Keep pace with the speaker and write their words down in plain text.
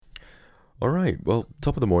All right, well,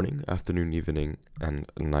 top of the morning, afternoon, evening, and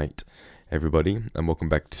night, everybody, and welcome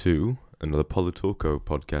back to another Politalko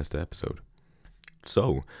podcast episode.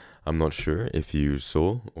 So, I'm not sure if you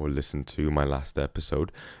saw or listened to my last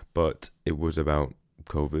episode, but it was about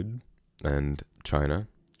COVID and China,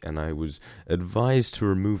 and I was advised to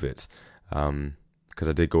remove it because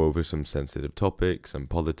I did go over some sensitive topics and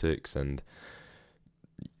politics, and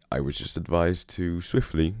I was just advised to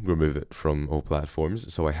swiftly remove it from all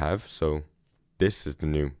platforms, so I have. So this is the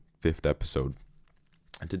new 5th episode.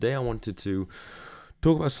 And today I wanted to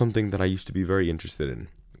talk about something that I used to be very interested in,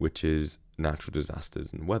 which is natural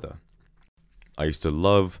disasters and weather. I used to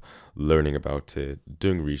love learning about it,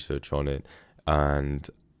 doing research on it, and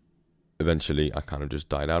eventually I kind of just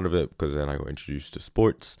died out of it because then I got introduced to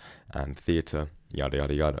sports and theatre, yada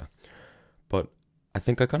yada yada. But I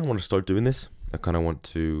think I kind of want to start doing this. I kind of want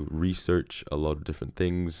to research a lot of different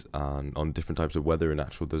things on different types of weather and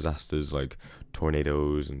natural disasters like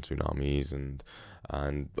tornadoes and tsunamis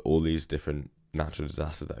and all these different natural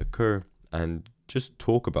disasters that occur, and just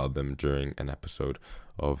talk about them during an episode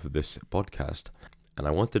of this podcast. And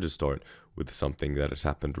I wanted to start with something that has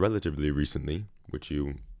happened relatively recently, which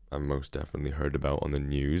you have most definitely heard about on the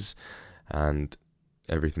news, and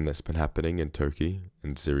everything that's been happening in Turkey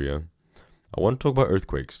and Syria. I want to talk about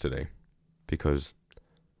earthquakes today, because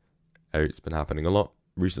it's been happening a lot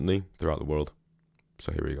recently throughout the world.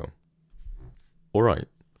 So here we go. Alright,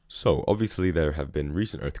 so obviously there have been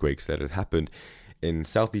recent earthquakes that had happened in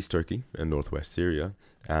southeast Turkey and northwest Syria,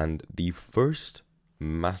 and the first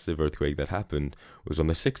massive earthquake that happened was on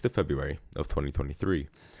the 6th of February of 2023.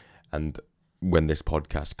 And when this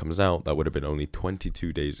podcast comes out, that would have been only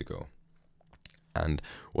 22 days ago. And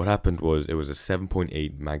what happened was it was a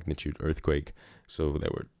 7.8 magnitude earthquake, so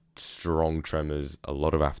there were strong tremors, a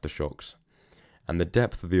lot of aftershocks, and the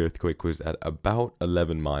depth of the earthquake was at about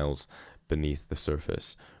 11 miles beneath the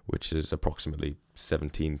surface, which is approximately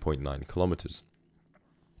 17.9 kilometers.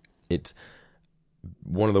 It's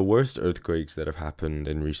one of the worst earthquakes that have happened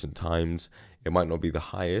in recent times. It might not be the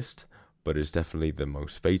highest, but it's definitely the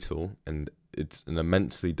most fatal, and it's an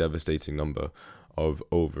immensely devastating number of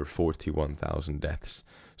over 41,000 deaths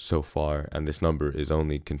so far, and this number is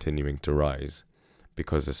only continuing to rise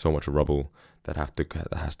because there's so much rubble that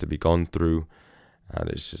has to be gone through, and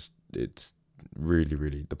it's really,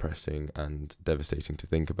 really depressing and devastating to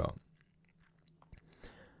think about.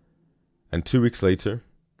 And 2 weeks later,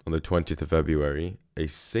 on the 20th of February, a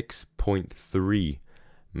 6.3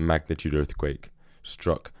 magnitude earthquake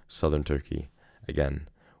struck southern Turkey again,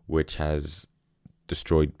 which has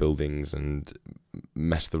destroyed buildings and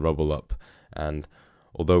messed the rubble up. And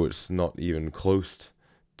although it's not even close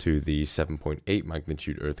to the 7.8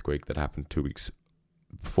 magnitude earthquake that happened 2 weeks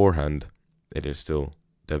beforehand, it is still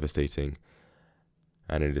devastating,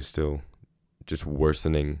 and it is still just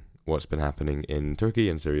worsening what's been happening in Turkey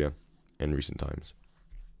and Syria in recent times.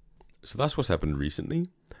 So that's what's happened recently,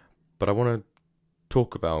 but I want to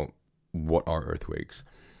talk about what are earthquakes.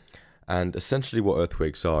 And essentially what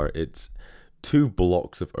earthquakes are, it's two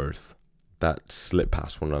blocks of earth that slip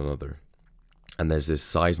past one another. And there's this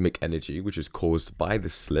seismic energy which is caused by the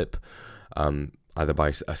slip, either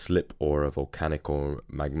by a slip or a volcanic or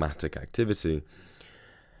magmatic activity.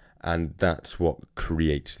 And that's what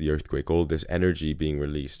creates the earthquake. All this energy being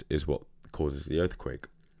released is what causes the earthquake.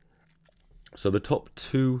 So the top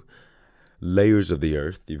two layers of the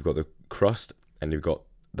earth, you've got the crust and you've got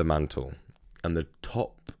the mantle. And the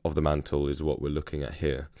top of the mantle is what we're looking at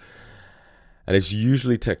here. And it's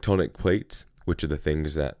usually tectonic plates, which are the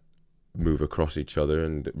things that move across each other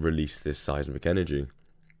and release this seismic energy.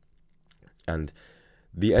 And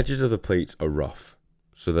the edges of the plates are rough.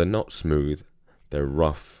 So they're not smooth. They're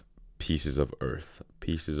rough pieces of earth,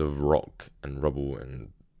 pieces of rock and rubble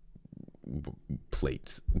and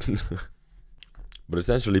plates. But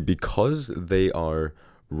essentially, because they are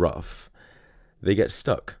rough, they get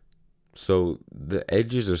stuck. So the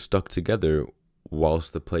edges are stuck together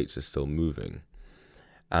whilst the plates are still moving.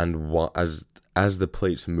 And as the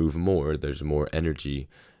plates move more, there's more energy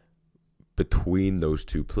between those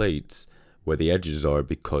two plates where the edges are,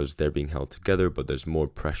 because they're being held together, but there's more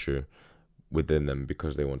pressure within them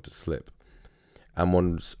because they want to slip. And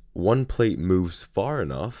once one plate moves far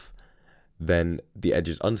enough, then the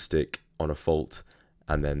edges unstick on a fault,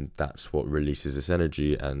 and then that's what releases this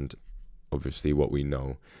energy, and obviously what we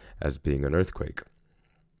know as being an earthquake.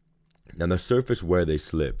 Now the surface where they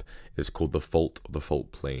slip is called the fault or the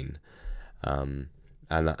fault plane, and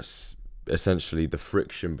that's essentially the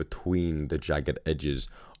friction between the jagged edges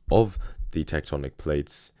of the tectonic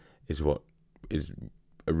plates is what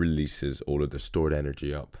releases all of the stored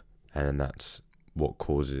energy up, and that's what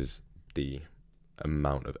causes the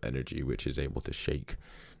amount of energy which is able to shake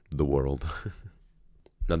the world.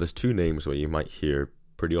 Now, there's two names where you might hear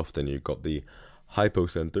pretty often. You've got the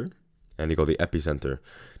hypocenter and you've got the epicenter.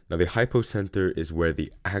 Now, the hypocenter is where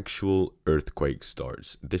the actual earthquake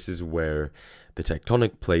starts. This is where the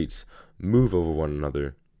tectonic plates move over one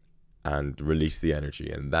another and release the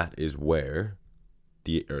energy, and that is where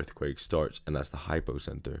the earthquake starts, and that's the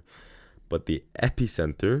hypocenter. But the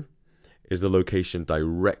epicenter is the location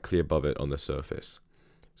directly above it on the surface.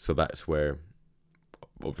 So that's where,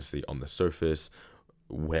 obviously on the surface,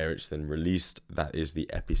 where it's then released, that is the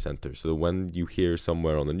epicenter. So when you hear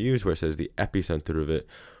somewhere on the news where it says the epicenter of it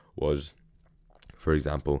was, for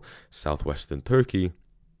example, southwestern Turkey,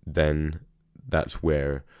 then that's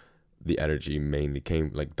where the energy mainly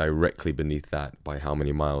came, like directly beneath that by how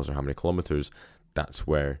many miles or how many kilometers, that's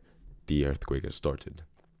where the earthquake has started.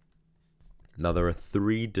 Now, there are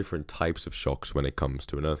three different types of shocks when it comes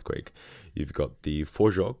to an earthquake. You've got the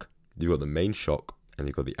foreshock, you've got the main shock, and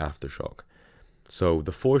you've got the aftershock. So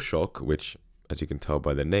the foreshock, which, as you can tell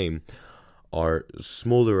by the name, are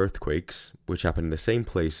smaller earthquakes which happen in the same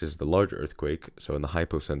place as the larger earthquake, so in the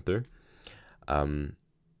hypocenter,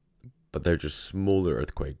 but they're just smaller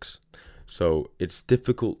earthquakes. So it's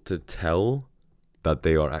difficult to tell that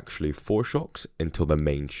they are actually foreshocks until the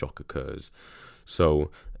main shock occurs.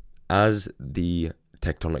 So as the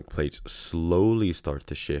tectonic plates slowly start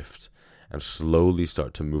to shift and slowly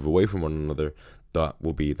start to move away from one another, that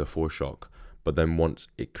will be the foreshock. But then once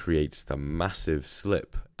it creates the massive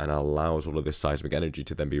slip and allows all of this seismic energy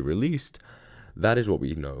to then be released, that is what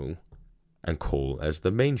we know and call as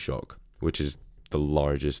the main shock, which is the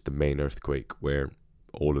largest, the main earthquake where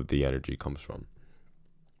all of the energy comes from.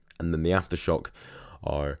 And then the aftershock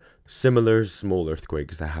are similar small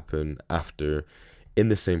earthquakes that happen after in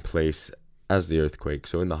the same place as the earthquake,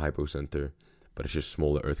 so in the hypocenter, but it's just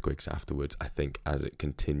smaller earthquakes afterwards, I think, as it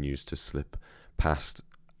continues to slip past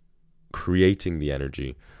creating the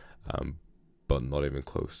energy, but not even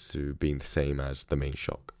close to being the same as the main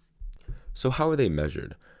shock. So how are they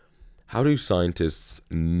measured? How do scientists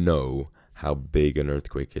know how big an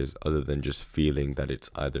earthquake is other than just feeling that it's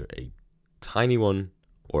either a tiny one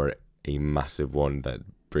or a massive one that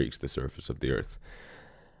breaks the surface of the earth?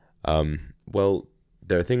 Well,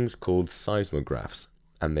 there are things called seismographs,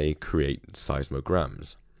 and they create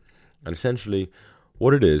seismograms. And essentially,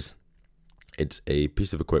 what it is, it's a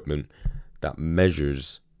piece of equipment that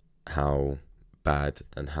measures how bad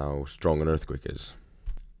and how strong an earthquake is.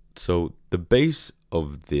 So the base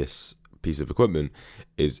of this piece of equipment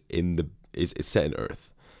is set in earth,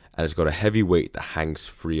 and it's got a heavy weight that hangs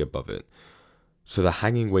free above it. So the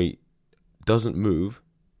hanging weight doesn't move,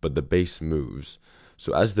 but the base moves.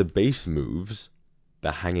 So as the base moves,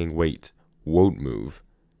 the hanging weight won't move,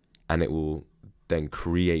 and it will then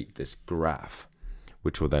create this graph,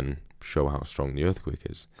 which will then show how strong the earthquake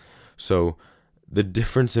is. So the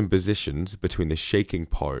difference in positions between the shaking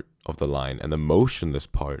part of the line and the motionless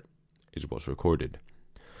part is what's recorded.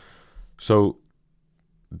 So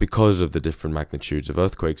because of the different magnitudes of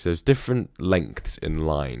earthquakes, there's different lengths in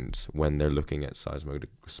lines when they're looking at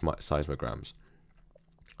seismograms.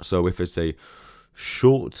 So if it's a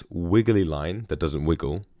short, wiggly line that doesn't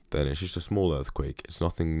wiggle, then it's just a small earthquake. It's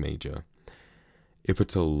nothing major. If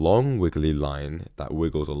it's a long, wiggly line that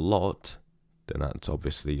wiggles a lot, then that's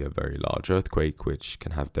obviously a very large earthquake, which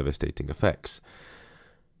can have devastating effects.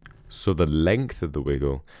 So the length of the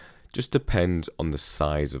wiggle just depends on the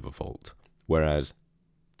size of a fault, whereas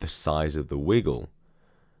the size of the wiggle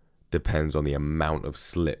depends on the amount of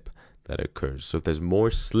slip that occurs. So if there's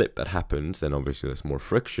more slip that happens, then obviously there's more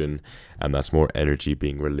friction, and that's more energy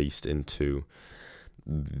being released into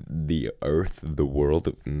the earth, the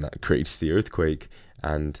world, and that creates the earthquake,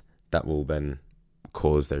 and that will then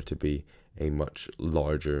cause there to be a much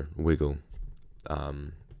larger wiggle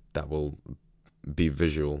that will be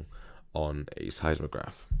visual on a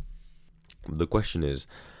seismograph. The question is,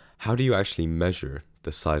 how do you actually measure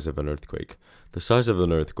the size of an earthquake? The size of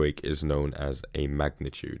an earthquake is known as a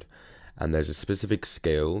magnitude, and there's a specific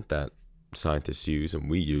scale that scientists use, and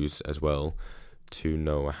we use as well, to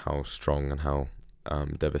know how strong and how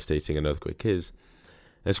devastating an earthquake is.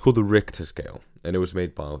 And it's called the Richter scale, and it was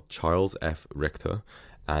made by Charles F. Richter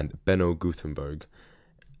and Benno Gutenberg.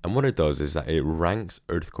 And what it does is that it ranks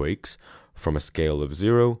earthquakes from a scale of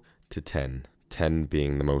 0 to 10, 10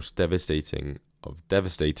 being the most devastating of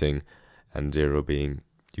devastating, and 0 being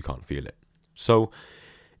you can't feel it. So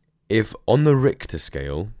if on the Richter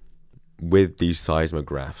scale, with these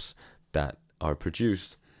seismographs that are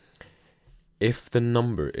produced, if the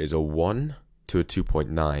number is a 1 to a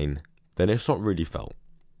 2.9, then it's not really felt.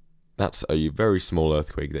 That's a very small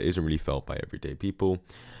earthquake that isn't really felt by everyday people,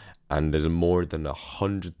 and there's more than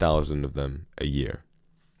 100,000 of them a year.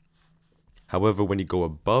 However, when you go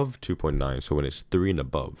above 2.9, so when it's 3 and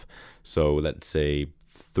above, so let's say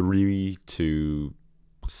 3 to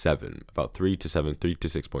 7, about 3 to 7, 3 to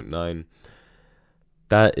 6.9,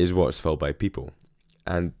 that is what's felt by people.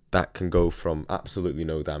 And that can go from absolutely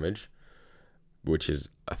no damage, which is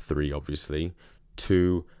a 3 obviously,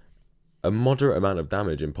 to a moderate amount of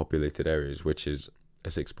damage in populated areas, which is a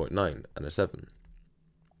 6.9 and a 7.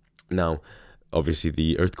 Now, obviously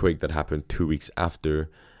the earthquake that happened 2 weeks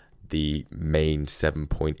after the main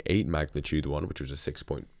 7.8 magnitude one, which was a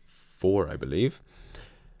 6.4, I believe,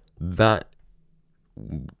 that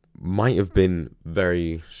might have been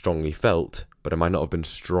very strongly felt, but it might not have been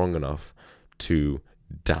strong enough to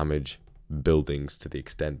damage buildings to the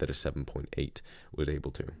extent that a 7.8 was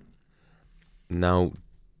able to. Now,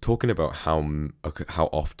 talking about how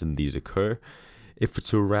often these occur, if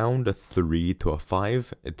it's around a 3 to a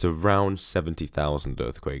 5, it's around 70,000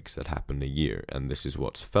 earthquakes that happen a year, and this is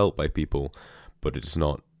what's felt by people, but it's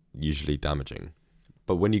not usually damaging.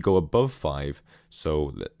 But when you go above 5,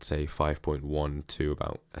 so let's say 5.1 to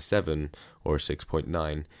about a 7 or a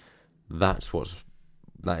 6.9, that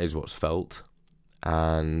is what's felt,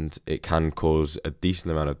 and it can cause a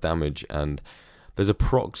decent amount of damage. And there's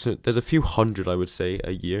a few hundred, I would say,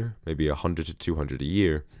 a year, maybe 100 to 200 a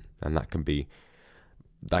year, and that could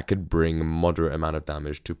bring a moderate amount of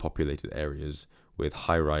damage to populated areas with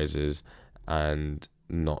high rises and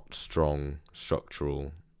not strong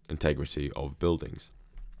structural integrity of buildings.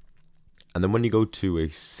 And then when you go to a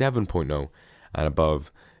 7.0 and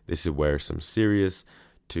above, this is where some serious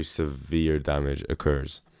to severe damage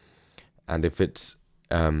occurs. And if it's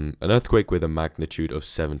an earthquake with a magnitude of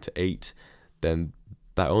 7 to 8, then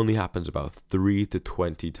that only happens about 3 to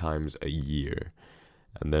 20 times a year.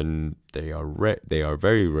 And then they are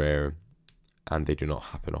very rare, and they do not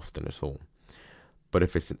happen often at all. But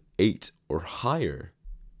if it's an 8 or higher,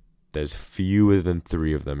 there's fewer than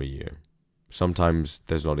 3 of them a year. Sometimes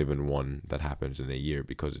there's not even one that happens in a year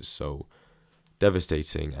because it's so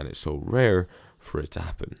devastating and it's so rare for it to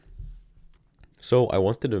happen. So I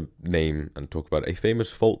wanted to name and talk about a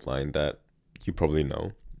famous fault line that you probably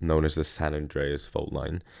know, known as the San Andreas fault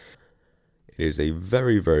line. It is a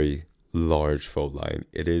very, very large fault line.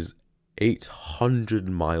 It is 800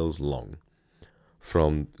 miles long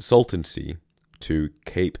from Salton Sea to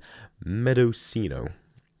Cape Mendocino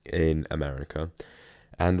in America.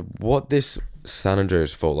 And what this San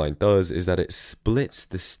Andreas fault line does is that it splits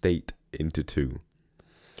the state into two.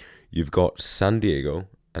 You've got San Diego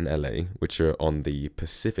and LA, which are on the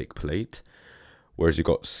Pacific plate, whereas you've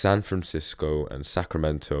got San Francisco and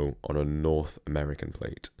Sacramento on a North American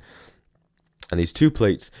plate. And these two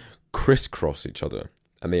plates crisscross each other,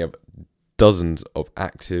 and they have dozens of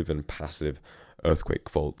active and passive earthquake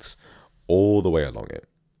faults all the way along it.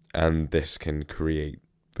 And this can create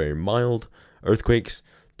very mild earthquakes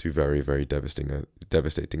to very, very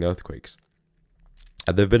devastating earthquakes.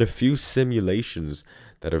 And there have been a few simulations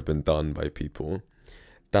that have been done by people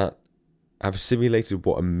that have simulated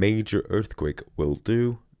what a major earthquake will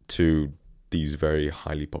do to these very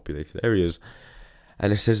highly populated areas.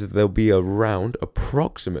 And it says that there'll be around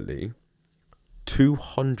approximately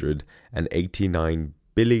 $289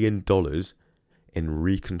 billion in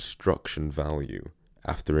reconstruction value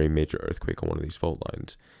after a major earthquake on one of these fault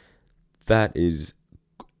lines. That is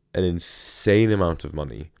an insane amount of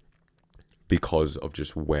money because of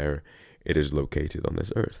just where it is located on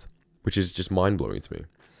this earth, which is just mind-blowing to me.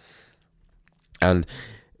 And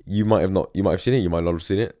you might have seen it, you might not have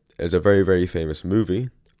seen it. There's a very, very famous movie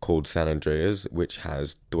called San Andreas, which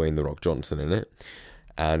has Dwayne "The Rock" Johnson in it.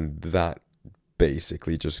 And that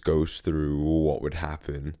basically just goes through what would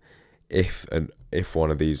happen if one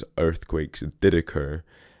of these earthquakes did occur,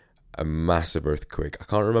 a massive earthquake. I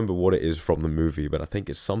can't remember what it is from the movie, but I think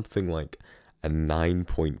it's something like a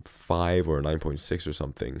 9.5 or a 9.6 or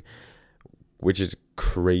something, which is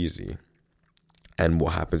crazy. And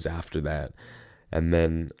what happens after that. And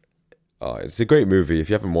then it's a great movie. If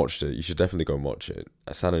you haven't watched it, you should definitely go and watch it.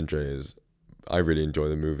 San Andreas, I really enjoy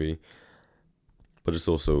the movie, but it's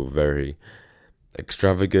also very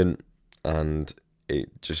extravagant, and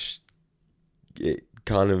it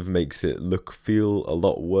kind of makes it feel a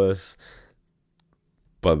lot worse.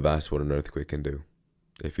 But that's what an earthquake can do.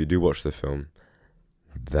 If you do watch the film,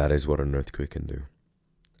 that is what an earthquake can do.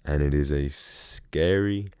 And it is a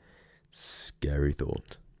scary, scary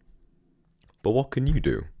thought. But what can you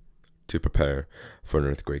do to prepare for an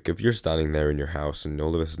earthquake? If you're standing there in your house and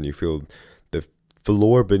all of a sudden you feel the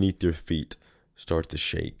floor beneath your feet start to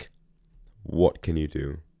shake, what can you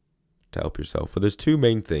do to help yourself. But there's two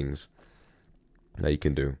main things that you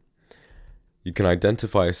can do. You can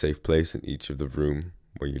identify a safe place in each of the room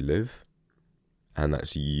where you live, and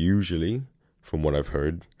that's usually, from what I've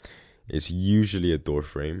heard, it's usually a door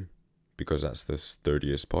frame, because that's the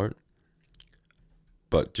sturdiest part.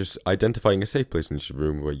 But just identifying a safe place in each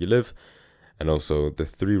room where you live, and also the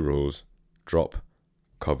 3 rules: drop,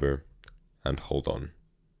 cover, and hold on.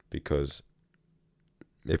 Because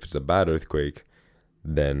if it's a bad earthquake,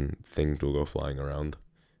 then things will go flying around.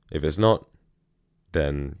 If it's not,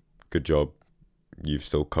 then good job, you've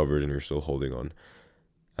still covered and you're still holding on,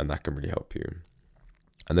 and that can really help you.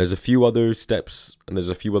 And there's a few other steps, and there's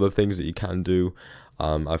a few other things that you can do.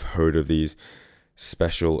 I've heard of these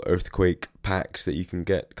special earthquake packs that you can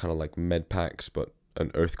get, kind of like med packs, but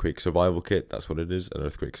an earthquake survival kit. That's what it is, an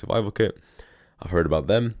earthquake survival kit. I've heard about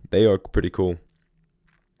them. They are pretty cool.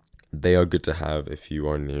 They are good to have if you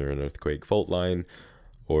are near an earthquake fault line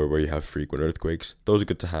or where you have frequent earthquakes. Those are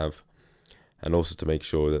good to have. And also to make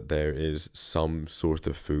sure that there is some sort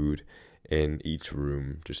of food in each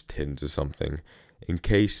room, just tins of something, in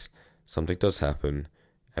case something does happen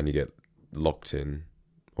and you get locked in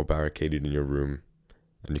or barricaded in your room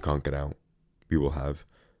and you can't get out. You will have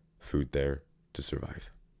food there to survive.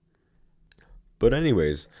 But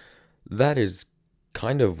anyways, that is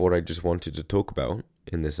kind of what I just wanted to talk about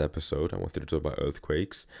in this episode. I wanted to talk about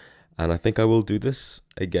earthquakes, and I think I will do this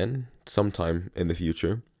again sometime in the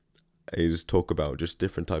future, is talk about just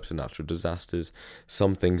different types of natural disasters,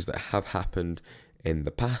 some things that have happened in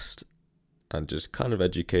the past, and just kind of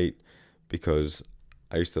educate, because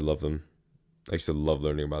I used to love them. I used to love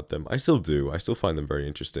learning about them. I still do. I still find them very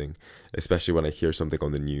interesting, especially when I hear something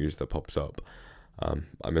on the news that pops up.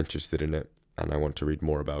 I'm interested in it, and I want to read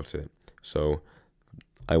more about it. So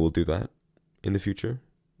I will do that in the future.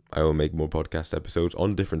 I will make more podcast episodes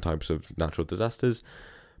on different types of natural disasters.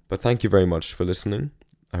 But thank you very much for listening.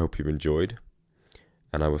 I hope you've enjoyed,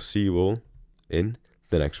 and I will see you all in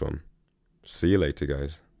the next one. See you later,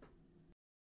 guys.